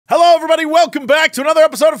everybody, welcome back to another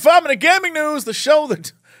episode of 5 Minute Gaming News, the show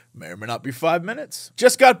that may or may not be 5 minutes.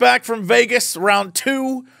 Just got back from Vegas, round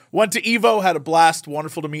 2, went to EVO, had a blast,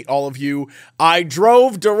 wonderful to meet all of you. I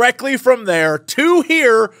drove directly from there to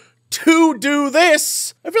here to do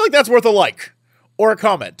this. I feel like that's worth a like, or a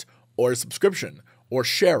comment, or a subscription, or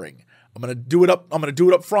sharing. I'm gonna do it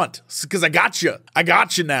up front, because I got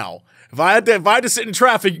you now. If I had to sit in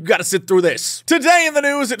traffic, you gotta sit through this. Today in the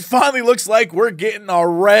news, it finally looks like we're getting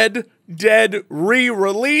our Red Dead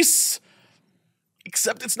re-release.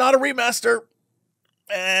 Except it's not a remaster.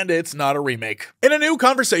 And it's not a remake. In a new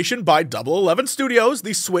conversation by 11 Studios,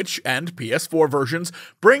 the Switch and PS4 versions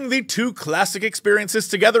bring the two classic experiences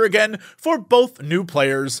together again for both new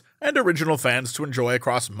players and original fans to enjoy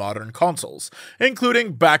across modern consoles,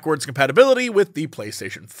 including backwards compatibility with the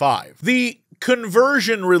PlayStation 5. The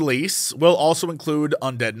conversion release will also include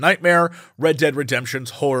Undead Nightmare, Red Dead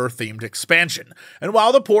Redemption's horror-themed expansion. And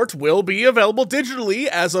while the port will be available digitally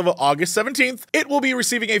as of August 17th, it will be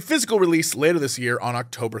receiving a physical release later this year on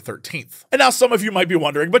October 13th. And now some of you might be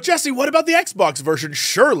wondering, but Jesse, what about the Xbox version?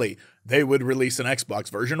 Surely they would release an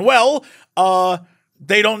Xbox version. Well,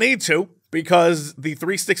 they don't need to, because the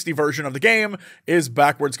 360 version of the game is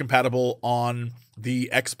backwards compatible on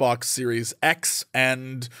the Xbox Series X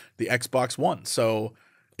and the Xbox One. So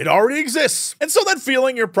it already exists. And so that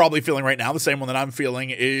feeling you're probably feeling right now, the same one that I'm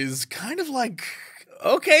feeling, is kind of like,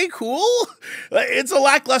 okay, cool. It's a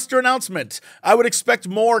lackluster announcement. I would expect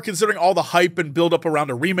more considering all the hype and build up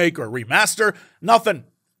around a remake or a remaster.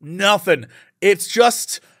 Nothing. It's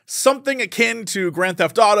just something akin to Grand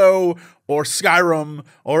Theft Auto or Skyrim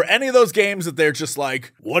or any of those games that they're just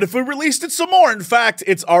like, what if we released it some more? In fact,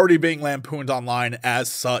 it's already being lampooned online as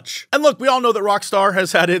such. And look, we all know that Rockstar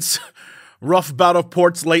has had its rough bout of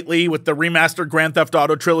ports lately with the remastered Grand Theft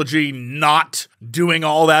Auto trilogy not doing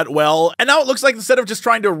all that well. And now it looks like instead of just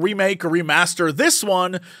trying to remake or remaster this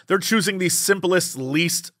one, they're choosing the simplest,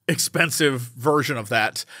 least expensive version of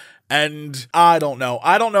that. And I don't know.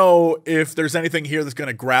 I don't know if there's anything here that's going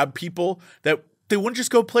to grab people that they wouldn't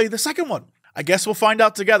just go play the second one. I guess we'll find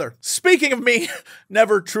out together. Speaking of me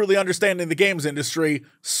never truly understanding the games industry,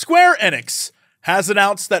 Square Enix has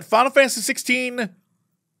announced that Final Fantasy XVI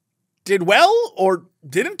did well or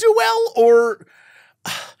didn't do well, or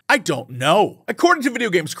I don't know. According to Video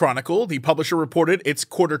Games Chronicle, the publisher reported its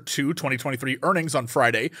Q2 2023 earnings on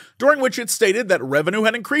Friday, during which it stated that revenue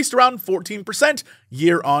had increased around 14%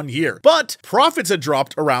 year on year, but profits had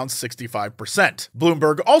dropped around 65%.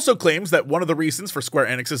 Bloomberg also claims that one of the reasons for Square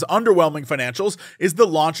Enix's underwhelming financials is the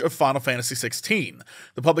launch of Final Fantasy XVI.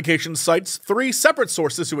 The publication cites 3 separate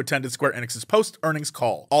sources who attended Square Enix's post-earnings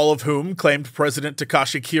call, all of whom claimed President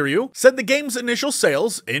Takashi Kiryu said the game's initial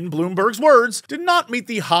sales, in Bloomberg's words, did not meet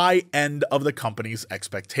the high end of the company's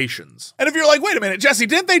expectations. And if you're like, wait a minute, Jesse,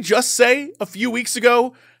 didn't they just say a few weeks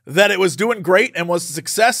ago that it was doing great and was a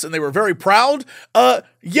success and they were very proud?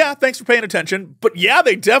 Yeah, thanks for paying attention. But yeah,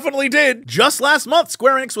 they definitely did. Just last month,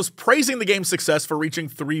 Square Enix was praising the game's success for reaching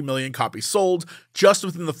 3 million copies sold just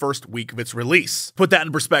within the first week of its release. Put that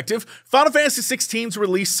in perspective, Final Fantasy XVI's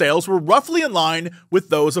release sales were roughly in line with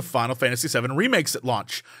those of Final Fantasy VII Remakes at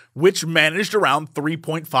launch, which managed around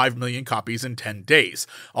 3.5 million copies in 10 days,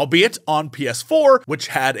 albeit on PS4, which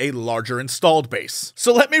had a larger installed base.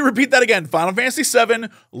 So let me repeat that again. Final Fantasy VII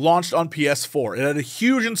launched on PS4. It had a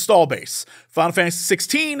huge install base. Final Fantasy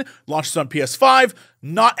XVI launched on PS5,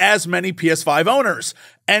 not as many PS5 owners.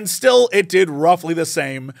 And still, it did roughly the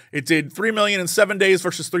same. It did 3 million in 7 days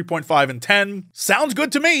versus 3.5 in 10. Sounds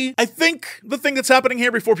good to me. I think the thing that's happening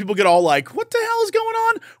here before people get all like, what the hell is going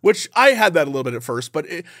on? Which I had that a little bit at first, but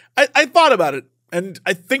I thought about it. And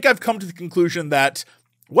I think I've come to the conclusion that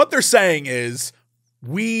what they're saying is,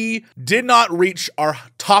 we did not reach our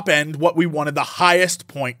top end, what we wanted, the highest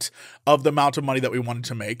point of the amount of money that we wanted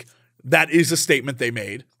to make. That is a statement they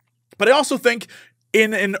made. But I also think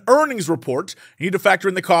in an earnings report, you need to factor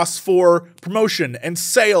in the costs for promotion and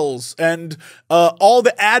sales and all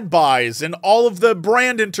the ad buys and all of the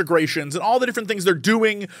brand integrations and all the different things they're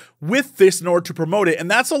doing with this in order to promote it. And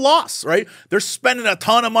that's a loss, right? They're spending a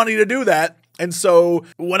ton of money to do that. And so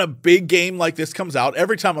when a big game like this comes out,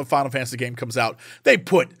 every time a Final Fantasy game comes out, they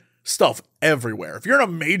put stuff everywhere. If you're in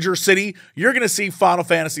a major city, you're going to see Final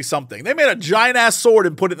Fantasy something. They made a giant ass sword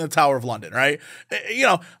and put it in the Tower of London, right? You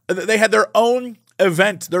know, they had their own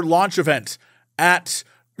event, their launch event at,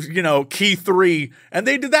 Key 3, and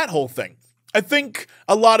they did that whole thing. I think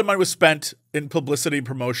a lot of money was spent in publicity and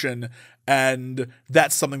promotion, and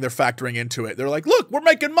that's something they're factoring into it. They're like, look, we're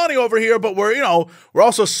making money over here, but we're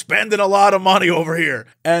also spending a lot of money over here.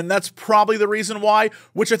 And that's probably the reason why,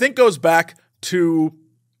 which I think goes back to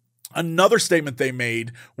another statement they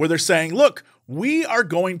made where they're saying, look, we are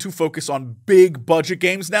going to focus on big budget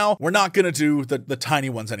games now. We're not going to do the tiny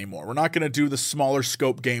ones anymore. We're not going to do the smaller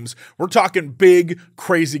scope games. We're talking big,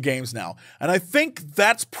 crazy games now. And I think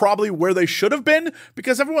that's probably where they should have been,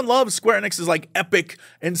 because everyone loves Square Enix's like epic,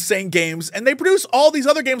 insane games, and they produce all these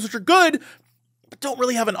other games which are good, but don't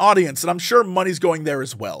really have an audience, and I'm sure money's going there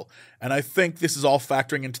as well. And I think this is all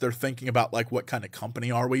factoring into their thinking about like, what kind of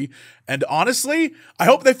company are we? And honestly, I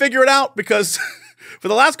hope they figure it out, because for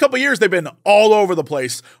the last couple years, they've been all over the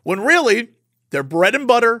place, when really their bread and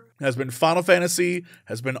butter has been Final Fantasy,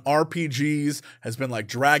 has been RPGs, has been like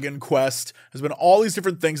Dragon Quest, has been all these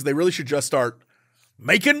different things they really should just start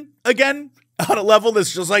making again on a level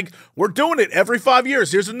that's just like, we're doing it every 5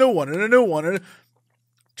 years. Here's a new one and a new one. And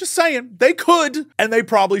just saying, they could, and they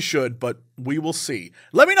probably should, but we will see.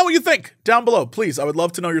 Let me know what you think down below, please. I would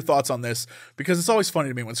love to know your thoughts on this, because it's always funny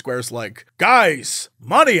to me when Square's like, guys,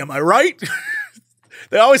 money, am I right?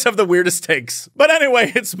 They always have the weirdest takes. But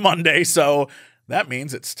anyway, it's Monday, so that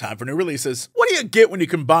means it's time for new releases. What do you get when you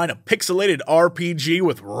combine a pixelated RPG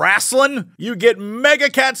with wrestling? You get Mega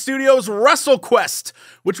Cat Studios' WrestleQuest,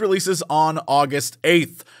 which releases on August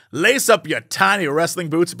 8th. Lace up your tiny wrestling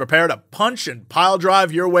boots and prepare to punch and pile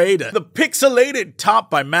drive your way to the pixelated top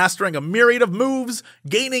by mastering a myriad of moves,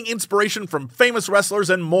 gaining inspiration from famous wrestlers,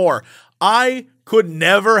 and more. I could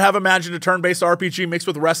never have imagined a turn-based RPG mixed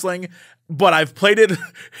with wrestling, but I've played it.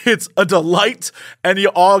 It's a delight, and you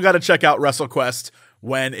all got to check out WrestleQuest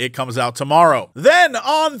when it comes out tomorrow. Then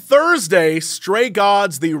on Thursday, Stray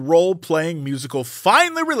Gods, the role-playing musical,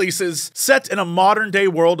 finally releases. Set in a modern-day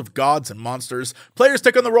world of gods and monsters, players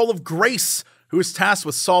take on the role of Grace, who is tasked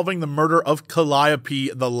with solving the murder of Calliope,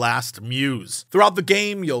 the last muse. Throughout the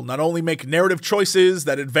game, you'll not only make narrative choices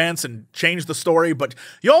that advance and change the story, but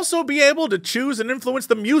you'll also be able to choose and influence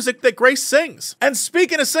the music that Grace sings. And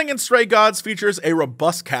speaking of singing, Stray Gods features a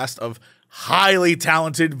robust cast of highly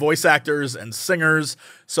talented voice actors and singers.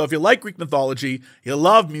 So if you like Greek mythology, you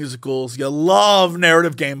love musicals, you love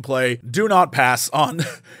narrative gameplay, do not pass on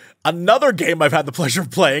another game I've had the pleasure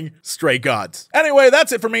of playing, Stray Gods. Anyway,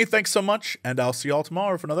 that's it for me. Thanks so much, and I'll see y'all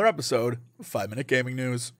tomorrow for another episode of 5 Minute Gaming News.